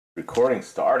Recording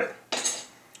started.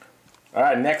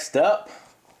 Alright, next up,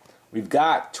 we've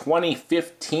got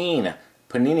 2015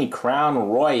 Panini Crown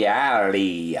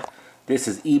Royale. This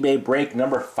is eBay break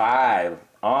number 5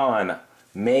 on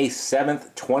May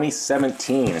 7th,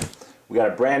 2017. We got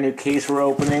a brand new case we're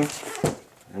opening,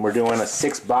 and we're doing a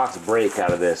 6-box break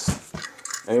out of this.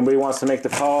 Anybody wants to make the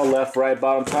call, left, right,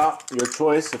 bottom, top, your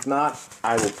choice. If not,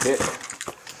 I will pick.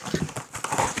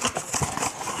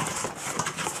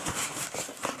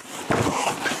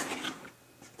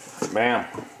 Bam.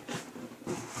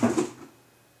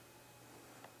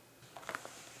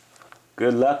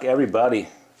 Good luck, everybody.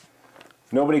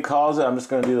 If nobody calls it, I'm just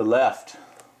going to do the left.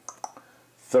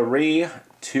 3,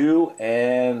 2,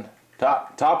 and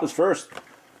top. Top is first.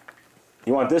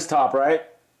 You want this top, right?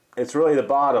 It's really the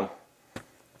bottom.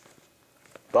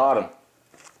 Bottom.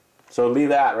 So leave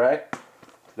that, right?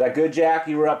 Is that good, Jack?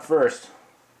 You were up first.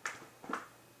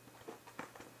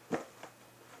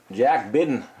 Jack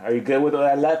Bidden, are you good with what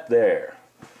I left there?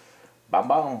 Bam,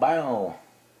 bam, bam.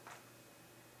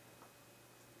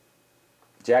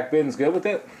 Jack Bidden's good with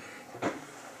it?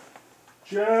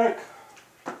 Jack!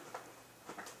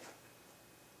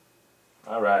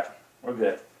 Alright, we're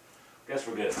good. Guess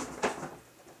we're good.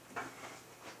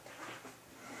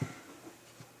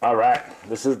 Alright,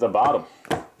 this is the bottom.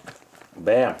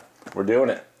 Bam, we're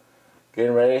doing it.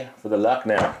 Getting ready for the luck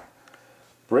now.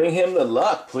 Bring him the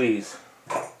luck, please.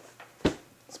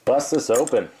 Let's bust this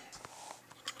open.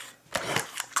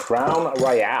 Crown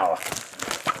Royale.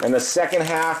 And the second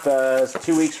half is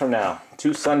 2 weeks from now.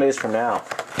 2 Sundays from now.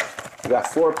 We got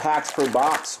 4 packs per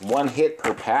box. 1 hit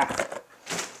per pack.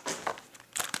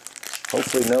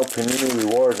 Hopefully no Panini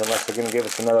rewards unless they're going to give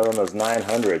us another one of those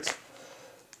 900s.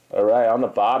 Alright, on the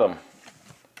bottom,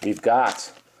 we've got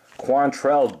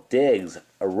Quantrell Diggs,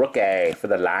 a rookie for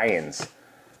the Lions.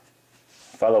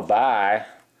 Followed by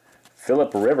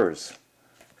Phillip Rivers,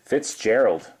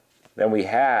 Fitzgerald. Then we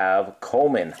have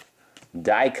Coleman,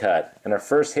 die cut. And our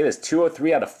first hit is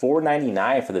 203 out of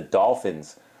 499 for the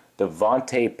Dolphins.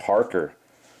 Devontae Parker.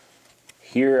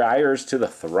 Here, heirs to the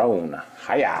throne.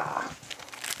 Hiya.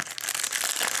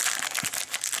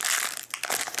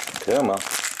 Come on.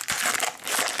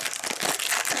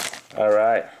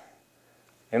 Alright.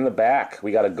 In the back,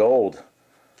 we got a gold.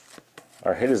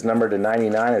 Our hit is numbered to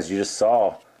 99, as you just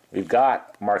saw. We've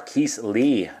got Marquise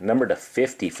Lee, numbered to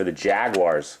 50 for the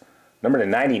Jaguars. Numbered to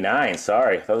 99,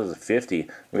 sorry, I thought it was a 50.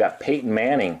 We got Peyton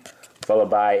Manning, followed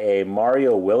by a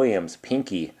Mario Williams,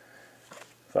 pinky.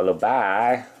 Followed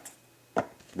by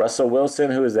Russell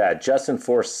Wilson, who is that? Justin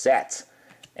Forsett.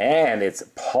 And it's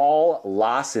Paul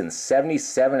Lawson,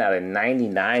 77 out of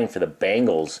 99 for the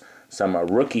Bengals. Some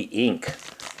rookie ink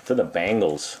for the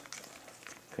Bengals.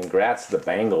 Congrats to the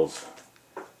Bengals.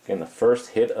 Getting the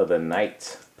first hit of the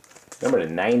night. Number to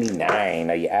 99.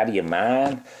 Are you out of your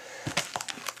mind?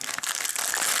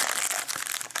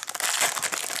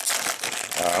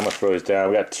 I'm going to throw this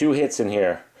down. We got 2 hits in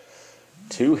here.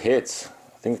 2 hits.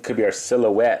 I think it could be our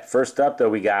silhouette. First up, though,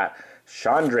 we got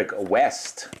Chandrick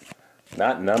West.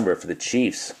 Not number for the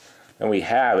Chiefs. And we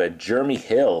have a Jeremy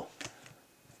Hill.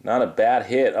 Not a bad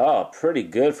hit. Oh, pretty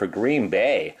good for Green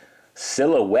Bay.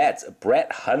 Silhouettes,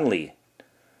 Brett Hundley.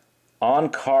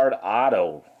 On-card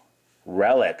auto.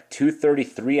 Relic,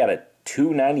 233 out of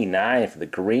 299 for the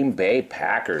Green Bay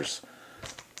Packers.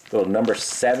 Little number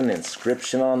 7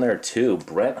 inscription on there too.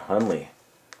 Brett Hundley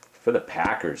for the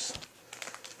Packers.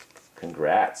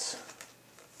 Congrats.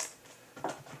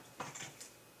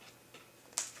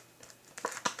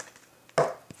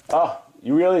 Oh,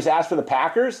 you really just asked for the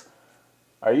Packers?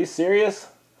 Are you serious?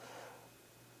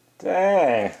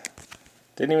 Dang.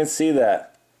 Didn't even see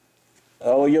that.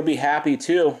 Oh, you'll be happy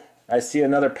too. I see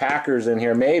another Packers in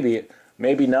here. Maybe.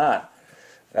 Maybe not.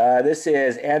 This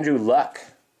is Andrew Luck.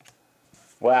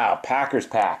 Wow. Packers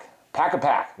pack.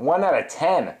 Pack-a-pack. 1 out of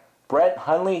 10. Brett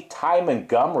Hundley, Ty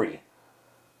Montgomery.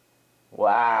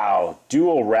 Wow.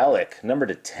 Dual relic. Number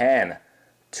to 10.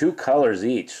 2 colors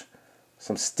each.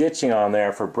 Some stitching on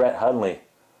there for Brett Hundley.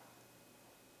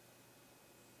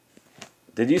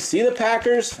 Did you see the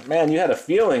Packers? Man, you had a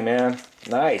feeling, man.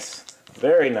 Nice.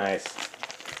 Very nice.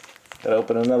 Gotta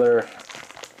open another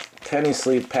penny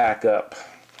sleeve pack up.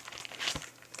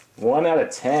 1 out of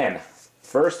 10.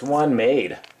 First one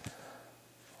made.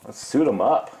 Let's suit him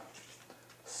up.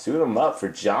 Suit him up for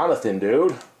Jonathan,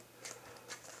 dude.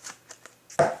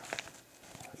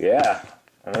 Yeah.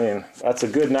 I mean, that's a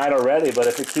good night already, but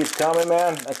if it keeps coming,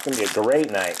 man, that's going to be a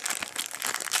great night.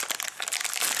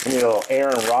 We need a little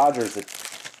Aaron Rodgers to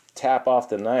tap off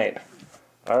the night.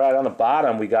 All right, on the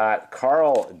bottom, we got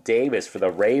Carl Davis for the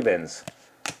Ravens.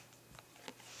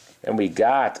 And we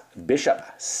got Bishop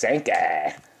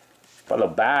Sankey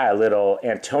Followed by a little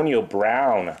Antonio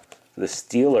Brown for the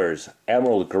Steelers,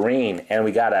 emerald green. And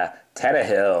we got a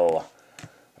Tannehill.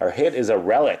 Our hit is a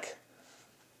relic.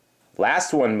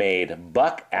 Last one made,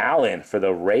 Buck Allen for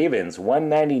the Ravens,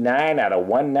 199 out of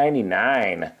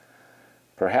 199.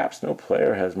 Perhaps no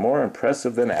player has more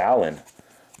impressive than Allen.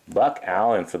 Buck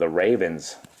Allen for the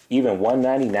Ravens. Even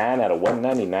 199 out of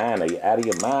 199. Are you out of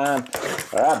your mind?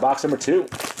 All right, box number 2.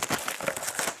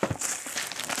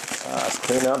 Let's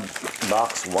clean up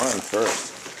box 1 first.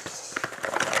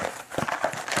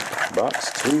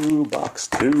 Box 2, box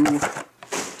 2.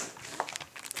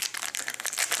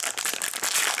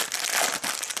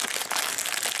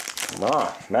 Come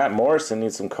on, Matt Morrison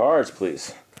needs some cards,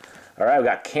 please. All right, we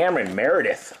got Cameron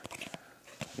Meredith.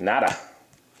 Nada.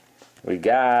 We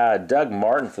got Doug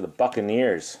Martin for the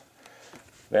Buccaneers.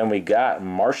 Then we got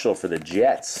Marshall for the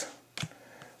Jets.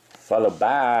 Followed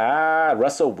by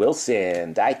Russell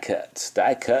Wilson. Die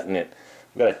cutting it.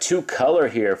 We got a 2-color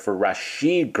here for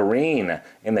Rashid Green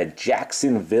in the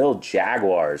Jacksonville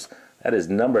Jaguars. That is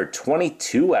number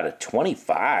 22 out of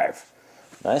 25.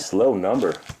 Nice low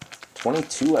number.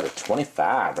 22 out of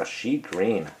 25. Rashid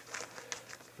Green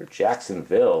for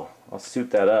Jacksonville. I'll suit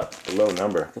that up. The low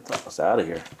number. Get that out of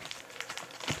here.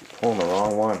 Pulling the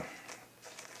wrong one.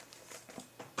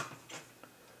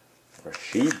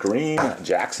 Rashid Green,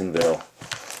 Jacksonville.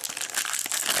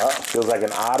 Oh, feels like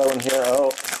an auto in here.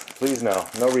 Oh, please no.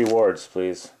 No rewards,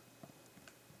 please.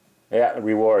 Yeah,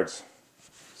 rewards.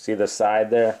 See the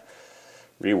side there?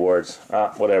 Rewards.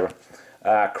 Whatever.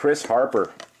 Chris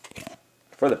Harper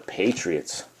for the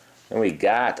Patriots. And we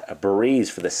got a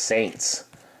Breeze for the Saints.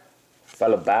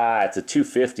 Followed by, it's a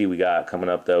 250 we got coming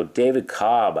up though. David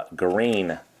Cobb,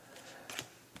 green.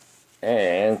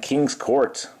 And King's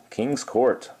Court.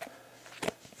 Followed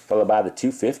by the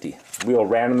 250. We will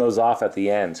random those off at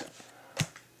the end.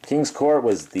 King's Court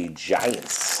was the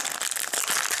Giants.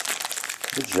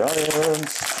 The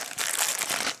Giants.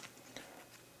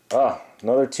 Oh,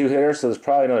 another 2-hitter, so there's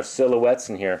probably another silhouettes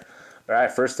in here. All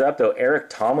right, first up though, Eric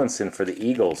Tomlinson for the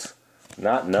Eagles.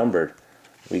 Not numbered.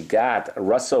 We got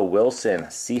Russell Wilson,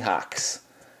 Seahawks.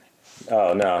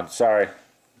 Oh no, sorry.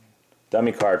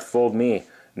 Dummy card, fooled me.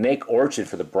 Nate Orchard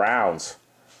for the Browns.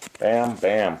 Bam,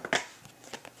 bam.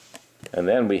 And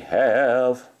then we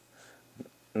have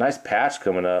nice patch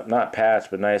coming up. Not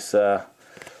patch, but nice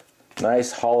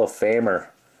nice Hall of Famer.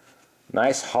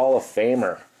 Nice Hall of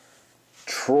Famer.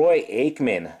 Troy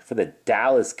Aikman for the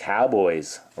Dallas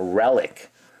Cowboys.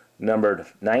 Relic. Numbered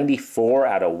 94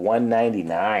 out of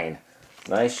 199.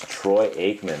 Nice Troy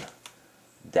Aikman.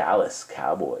 Dallas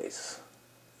Cowboys.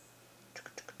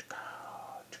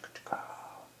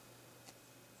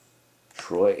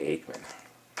 Troy Aikman.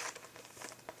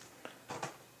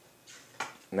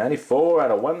 94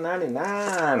 out of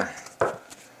 199.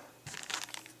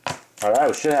 Alright,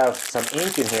 we should have some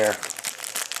ink in here.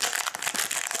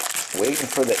 Waiting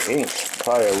for the ink.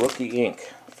 Probably a rookie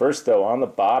ink. First though, on the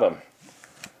bottom,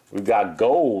 we've got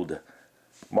gold.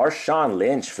 Marshawn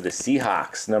Lynch for the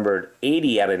Seahawks, numbered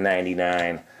 80 out of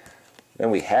 99.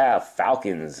 Then we have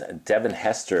Falcons, Devin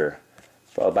Hester,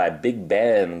 followed by Big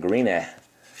Ben, Greene.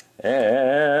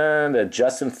 And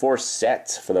Justin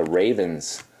Forsett for the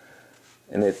Ravens.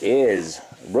 And it is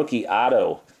rookie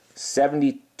auto,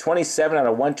 27 out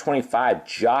of 125,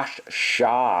 Josh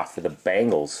Shaw for the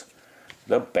Bengals.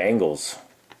 The Bengals.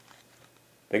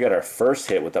 They got our first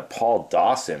hit with the Paul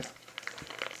Dawson.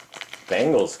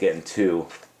 Bengals getting 2.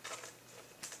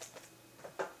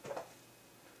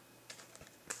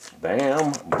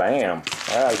 Bam, bam.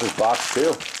 All right, this is box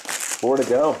 2. 4 to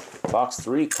go. Box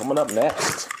 3 coming up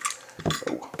next.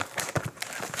 Oh.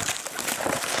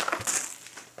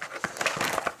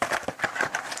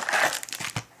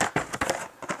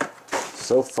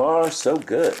 So far, so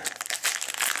good.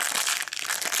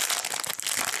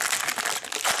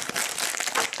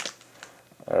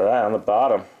 All right, on the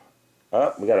bottom.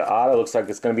 Oh, we got an auto. Looks like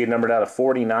it's going to be numbered out of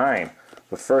 49.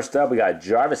 But first up, we got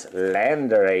Jarvis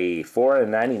Landry,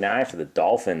 4/99 for the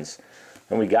Dolphins.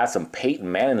 And we got some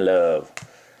Peyton Manning love.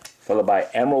 Followed by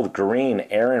Emerald Green,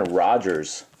 Aaron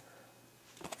Rodgers.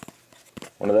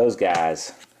 One of those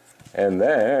guys. And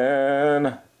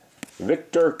then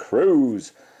Victor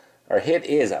Cruz. Our hit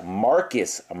is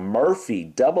Marcus Murphy,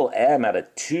 double M out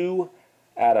of 2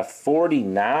 out of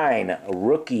 49.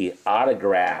 Rookie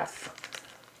autograph.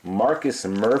 Marcus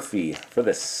Murphy for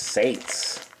the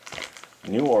Saints.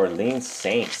 New Orleans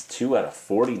Saints, 2 out of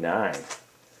 49.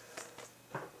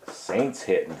 Saints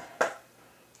hitting.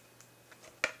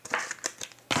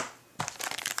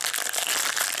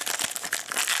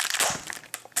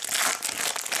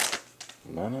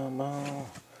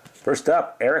 First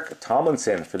up, Eric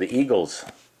Tomlinson for the Eagles,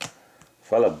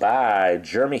 followed by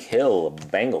Jeremy Hill,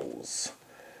 Bengals.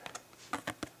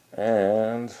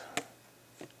 And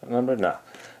number no.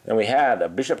 Then we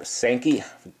had Bishop Sankey,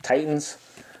 Titans,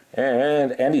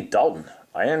 and Andy Dalton.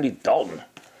 Andy Dalton.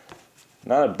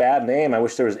 Not a bad name. I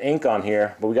wish there was ink on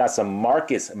here. But we got some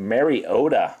Marcus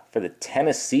Mariota for the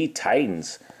Tennessee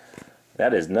Titans.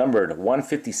 That is numbered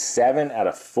 157 out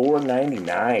of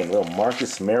 499. Little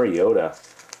Marcus Mariota.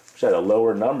 Wish I had a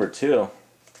lower number too.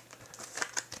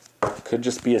 Could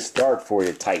just be a start for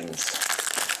you, Titans.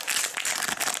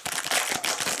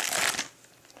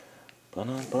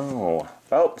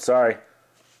 Oh, sorry.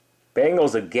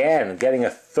 Bengals again, getting a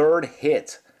third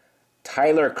hit.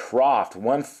 Tyler Croft,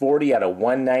 140 out of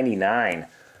 199.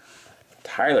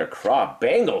 Tyler Croft,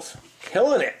 Bengals,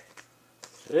 killing it.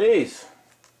 Jeez.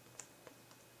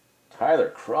 Tyler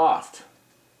Croft.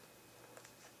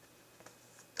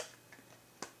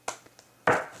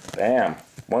 Bam.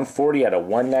 140 out of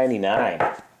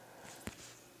 199.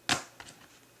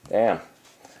 Damn.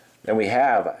 Then we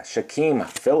have Shaquem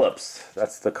Phillips.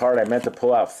 That's the card I meant to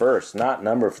pull out first. Not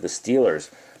numbered for the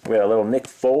Steelers. We had a little Nick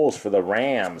Foles for the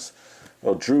Rams. A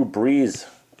little Drew Brees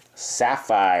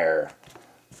Sapphire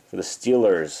for the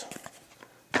Steelers.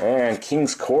 And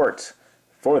King's Court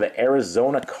for the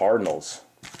Arizona Cardinals.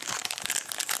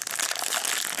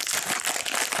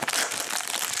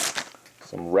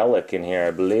 Some relic in here,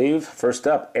 I believe. First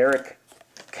up, Eric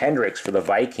Kendricks for the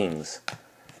Vikings.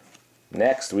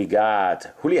 Next, we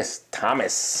got Julius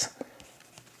Thomas,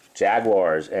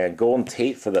 Jaguars, and Golden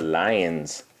Tate for the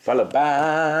Lions, followed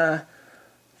by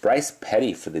Bryce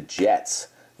Petty for the Jets.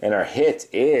 And our hit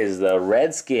is the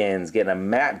Redskins getting a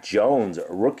Matt Jones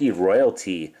rookie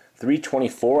royalty,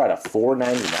 324 out of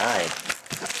 499.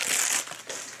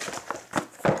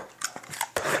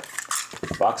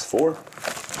 Box 4.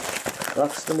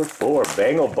 Box number 4.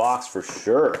 Bengal box for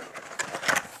sure.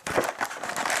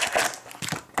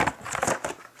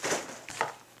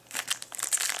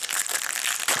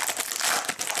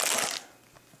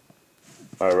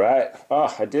 Alright.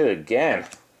 Oh, I did it again.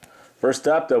 First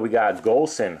up, though, we got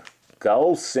Golson.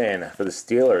 Golson for the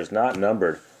Steelers, not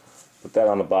numbered. Put that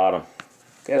on the bottom.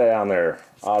 Get it on there.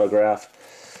 Autograph.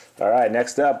 Alright,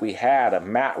 next up, we had a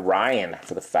Matt Ryan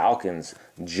for the Falcons.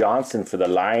 Johnson for the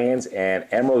Lions. And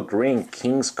Emerald Green,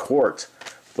 King's Court.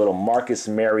 Little Marcus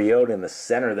Mariota in the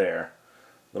center there.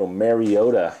 Little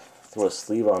Mariota. Throw a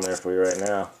sleeve on there for you right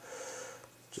now.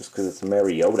 Just because it's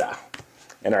Mariota.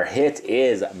 And our hit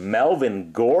is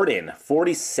Melvin Gordon,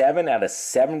 47 out of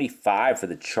 75 for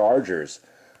the Chargers.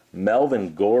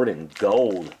 Melvin Gordon,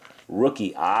 gold,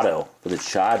 rookie auto for the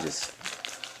Chargers.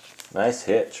 Nice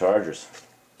hit, Chargers.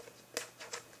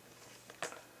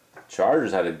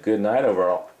 Chargers had a good night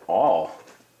overall.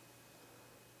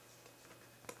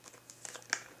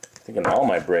 I think in all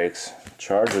my breaks,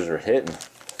 Chargers are hitting.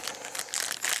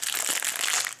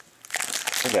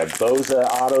 I got Boza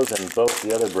autos and both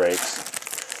the other breaks.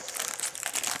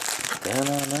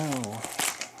 No.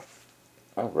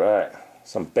 Alright.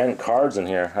 Some bent cards in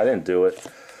here. I didn't do it.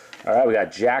 Alright, we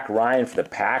got Jack Ryan for the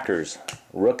Packers.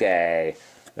 Rookie.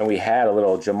 Then we had a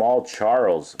little Jamal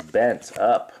Charles bent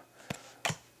up.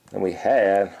 Then we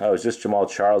had, oh, it was just Jamal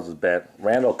Charles was bent.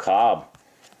 Randall Cobb.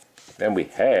 Then we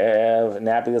have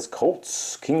Annapolis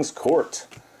Colts, King's Court.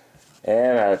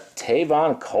 And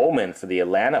Tavon Coleman for the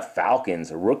Atlanta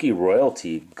Falcons. Rookie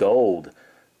royalty, gold.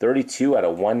 32 out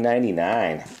of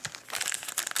 199.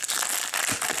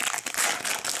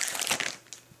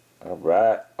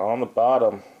 Alright, on the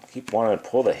bottom. Keep wanting to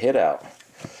pull the hit out.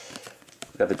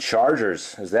 We got the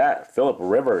Chargers. Is that Phillip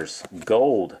Rivers,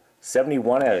 gold.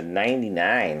 71 out of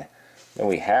 99. Then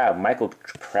we have Michael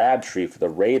Crabtree for the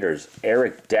Raiders.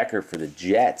 Eric Decker for the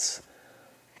Jets.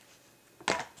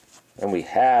 Then we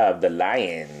have the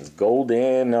Lions.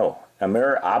 Golden,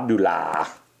 Amir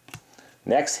Abdullah.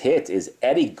 Next hit is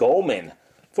Eddie Goldman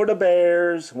for the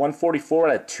Bears. 144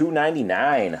 out of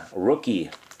 299. Rookie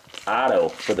auto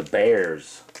for the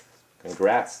Bears.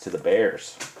 Congrats to the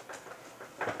Bears.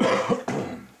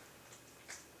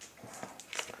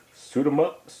 Suit 'em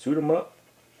up, suit 'em up.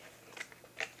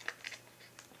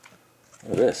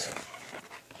 Look at this.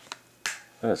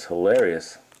 That is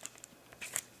hilarious.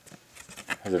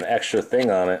 There's an extra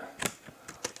thing on it.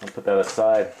 I'll put that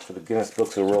aside for the Guinness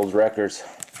Books of World Records.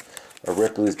 Or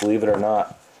Ripley's Believe It or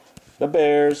Not. The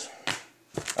Bears.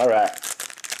 Alright.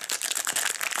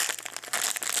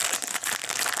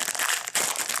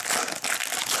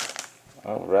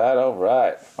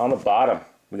 Alright. On the bottom,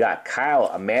 we got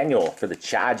Kyle Emanuel for the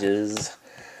Chargers.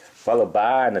 Followed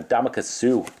by Ndamukong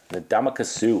Suh.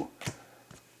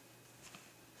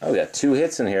 Oh, we got 2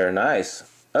 hits in here. Nice.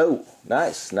 Oh,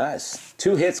 nice, nice.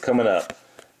 2 hits coming up.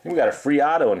 I think we got a free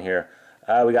auto in here.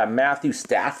 We got Matthew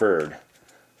Stafford.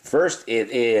 First, it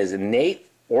is Nate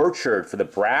Orchard for the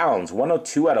Browns.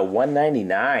 102 out of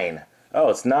 199. Oh,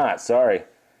 it's not. Sorry.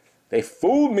 They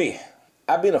fooled me.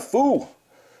 I've been a fool.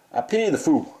 I pity the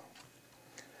fool.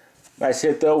 Nice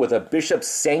hit, though, with a Bishop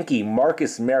Sankey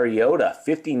Marcus Mariota.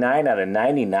 59 out of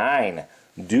 99.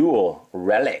 Dual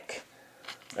relic.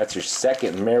 That's your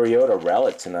second Mariota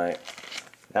relic tonight.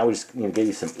 Now we just need to get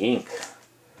you some ink.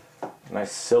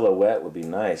 Nice silhouette would be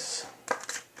nice.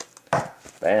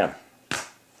 Bam.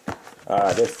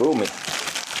 Alright, they fooled me.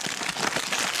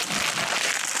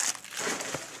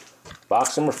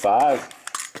 Box number 5.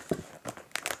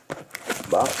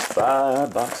 Box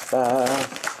 5, box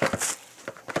 5.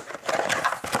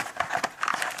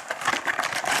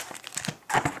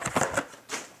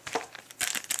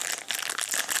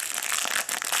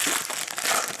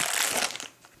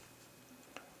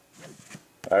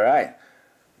 Alright.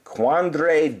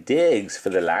 Quandre Diggs for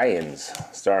the Lions,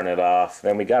 starting it off.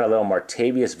 Then we got a little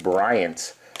Martavius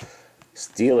Bryant,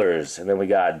 Steelers. And then we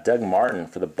got Doug Martin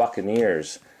for the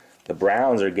Buccaneers. The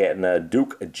Browns are getting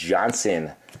Duke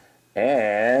Johnson.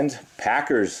 And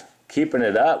Packers keeping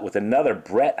it up with another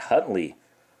Brett Hundley.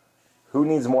 Who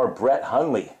needs more Brett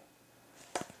Hundley?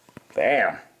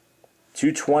 Bam.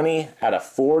 220 out of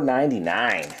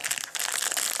 499.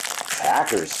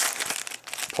 Packers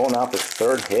pulling out their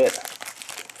 3rd hit.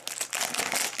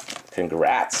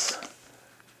 Congrats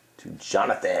to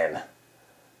Jonathan.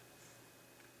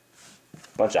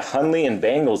 Bunch of Hundley and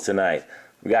Bengals tonight.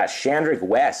 We got Chandrick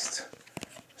West.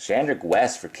 Chandrick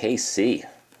West for KC.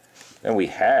 Then we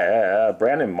have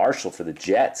Brandon Marshall for the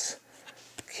Jets.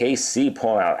 KC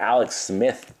pulling out Alex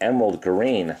Smith, Emerald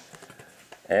Green.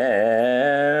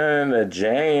 And a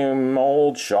James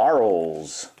Old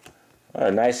Charles.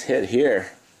 A nice hit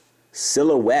here.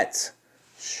 Silhouette.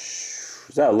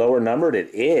 Is that a lower numbered? It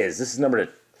is. This is numbered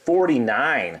at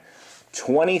 49.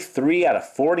 23 out of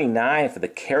 49 for the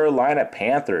Carolina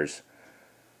Panthers.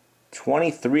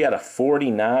 23 out of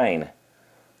 49.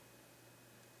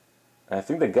 And I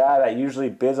think the guy that usually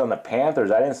bids on the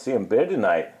Panthers, I didn't see him bid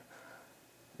tonight.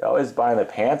 He's always buying the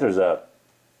Panthers up.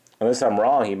 Unless I'm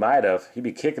wrong, he might have. He'd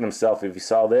be kicking himself if he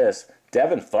saw this.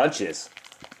 Devin Funches.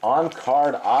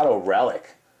 On-card auto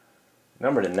relic.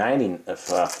 Number to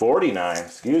 49,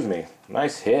 excuse me.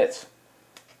 Nice hit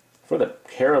for the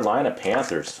Carolina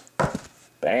Panthers.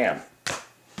 Bam.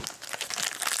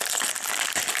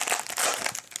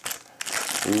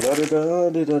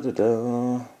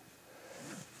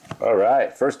 All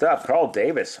right, first up, Carl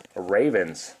Davis,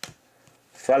 Ravens.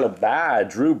 Followed by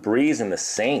Drew Brees and the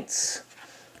Saints.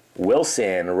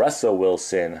 Wilson, Russell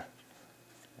Wilson.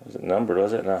 Was it numbered,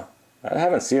 was it? No. I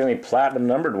haven't seen any platinum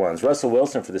numbered ones. Russell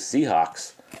Wilson for the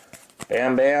Seahawks.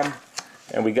 Bam, bam.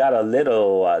 And we got a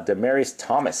little Demaryius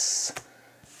Thomas.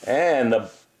 And the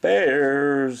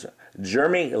Bears,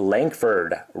 Jeremy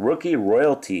Langford, rookie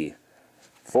royalty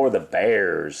for the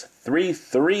Bears.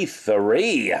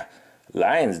 333.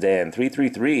 Lions Den,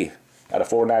 333 out of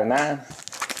 499.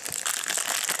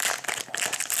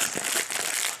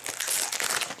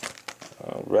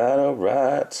 All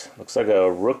right. Looks like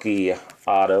a rookie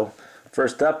auto.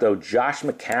 First up, though, Josh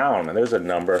McCown. And there's a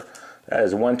number. That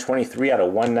is 123 out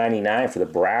of 199 for the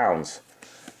Browns.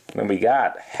 And then we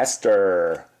got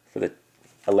Hester for the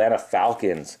Atlanta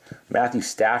Falcons. Matthew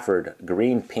Stafford,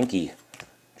 green pinky,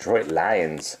 Detroit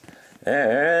Lions.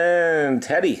 And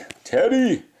Teddy.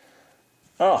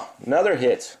 Oh, another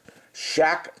hit.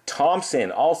 Shaq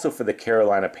Thompson, also for the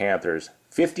Carolina Panthers.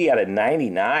 50 out of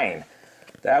 99.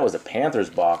 That was a Panthers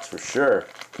box for sure.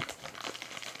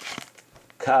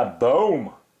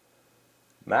 Kaboom!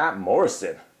 Matt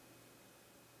Morrison.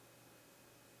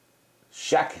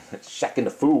 Shaq in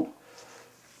the fool.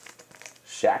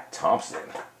 Shaq Thompson.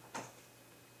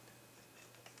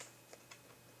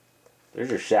 There's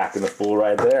your Shaq in the fool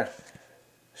right there.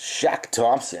 Shaq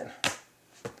Thompson.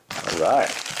 All right.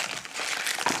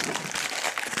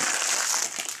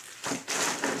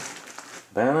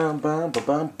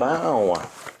 Bow.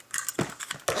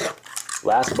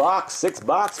 Last box, 6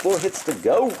 box, 4 hits to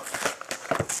go.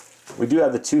 We do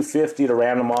have the 250 to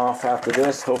random off after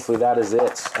this. Hopefully that is it.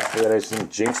 Hopefully I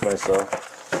didn't jinx myself.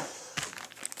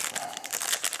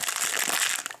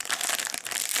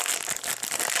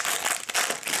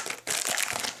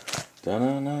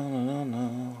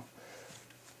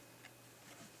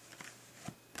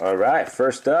 All right,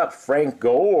 first up, Frank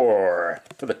Gore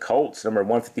for the Colts, number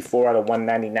 154 out of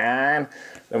 199.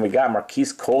 Then we got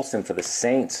Marquise Colston for the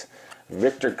Saints.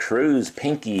 Victor Cruz,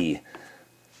 pinky.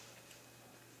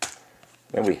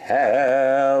 Then we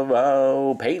have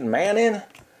Peyton Manning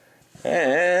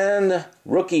And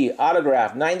rookie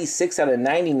autograph, 96 out of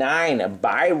 99,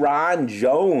 Byron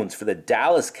Jones for the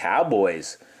Dallas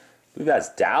Cowboys. I believe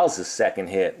that's Dallas' second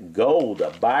hit. Gold,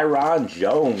 Byron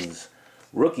Jones.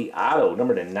 Rookie auto,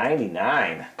 number to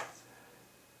 99.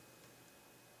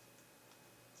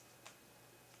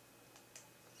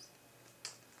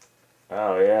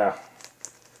 Oh, yeah.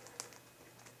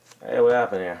 Hey, what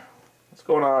happened here? What's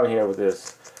going on here with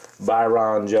this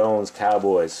Byron Jones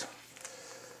Cowboys?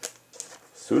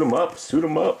 Suit him up, suit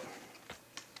him up.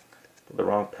 Put the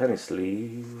wrong penny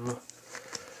sleeve.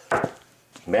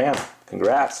 Man,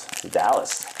 congrats to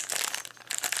Dallas.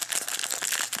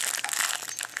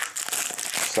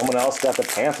 Someone else got the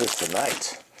Panthers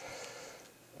tonight.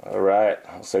 Alright,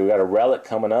 so we got a relic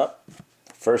coming up.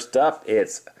 First up,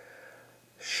 it's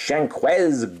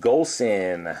Shanquez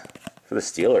Golson for the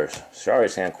Steelers. Sorry,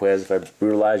 Shanquez, if I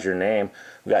brutalized your name.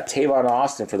 We got Tavon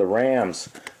Austin for the Rams.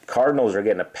 Cardinals are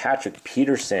getting a Patrick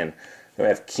Peterson. We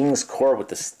have Kings Court with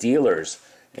the Steelers.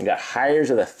 And got Hires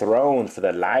of the Throne for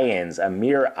the Lions.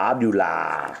 Amir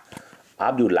Abdullah.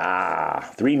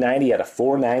 390 out of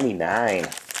 499.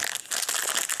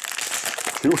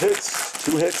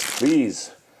 Two hits,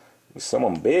 please.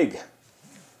 Someone big.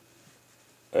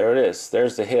 There it is.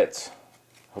 There's the hit.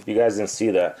 Hope you guys didn't see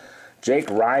that. Jake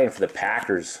Ryan for the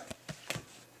Packers.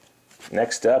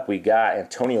 Next up, we got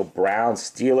Antonio Brown,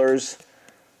 Steelers.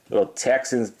 Little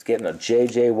Texans getting a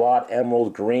J.J. Watt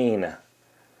Emerald Green.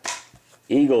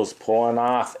 Eagles pulling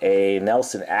off a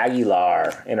Nelson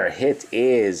Aguilar. And our hit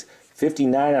is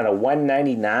 59 out of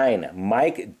 199.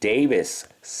 Mike Davis,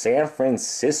 San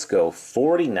Francisco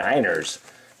 49ers.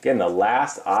 Getting the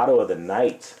last auto of the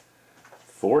night.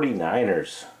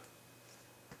 49ers.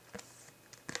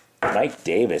 Mike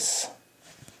Davis.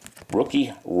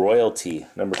 Rookie royalty,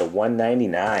 number to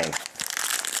 199.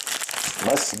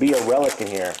 Must be a relic in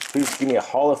here. Please give me a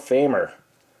Hall of Famer.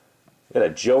 We got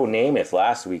a Joe Namath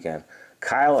last weekend.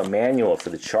 Kyle Emanuel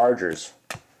for the Chargers.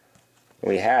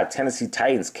 And we have Tennessee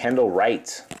Titans, Kendall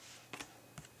Wright.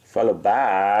 Followed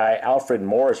by Alfred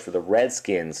Morris for the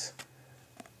Redskins.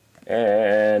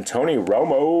 And Tony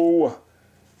Romo.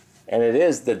 And it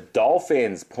is the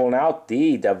Dolphins pulling out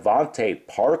the Devontae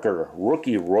Parker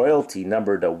rookie royalty,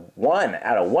 number to 1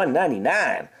 out of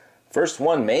 199. First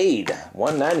one made,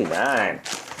 199.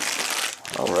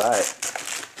 All right.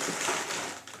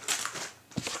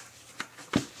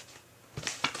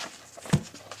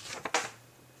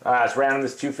 Let's round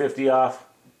this 250 off.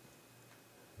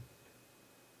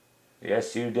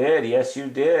 Yes, you did. Yes, you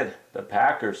did. The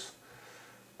Packers.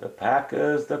 The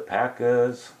Packers. The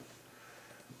Packers.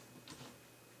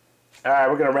 All right,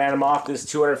 we're going to random off this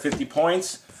 250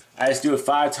 points. I just do it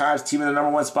 5 times. Team in the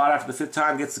number 1 spot after the 5th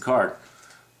time gets the card.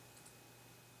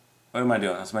 What am I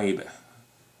doing? That's my eBay.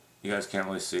 You guys can't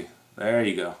really see. There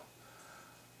you go.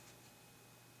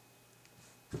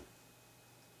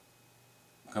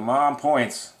 Come on,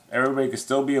 points. Everybody can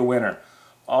still be a winner.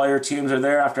 All your teams are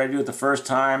there after I do it the first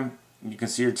time. You can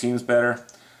see your teams better.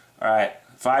 All right,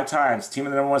 5 times. Team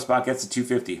in the number 1 spot gets the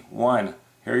 250. 1.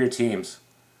 Here are your teams.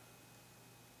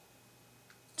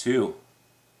 2,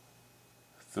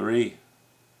 3,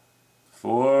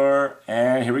 4,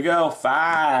 and here we go.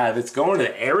 5. It's going to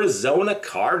the Arizona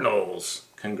Cardinals.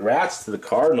 Congrats to the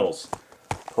Cardinals.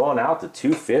 Pulling out the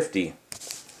 250.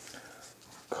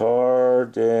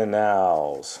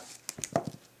 Cardinals.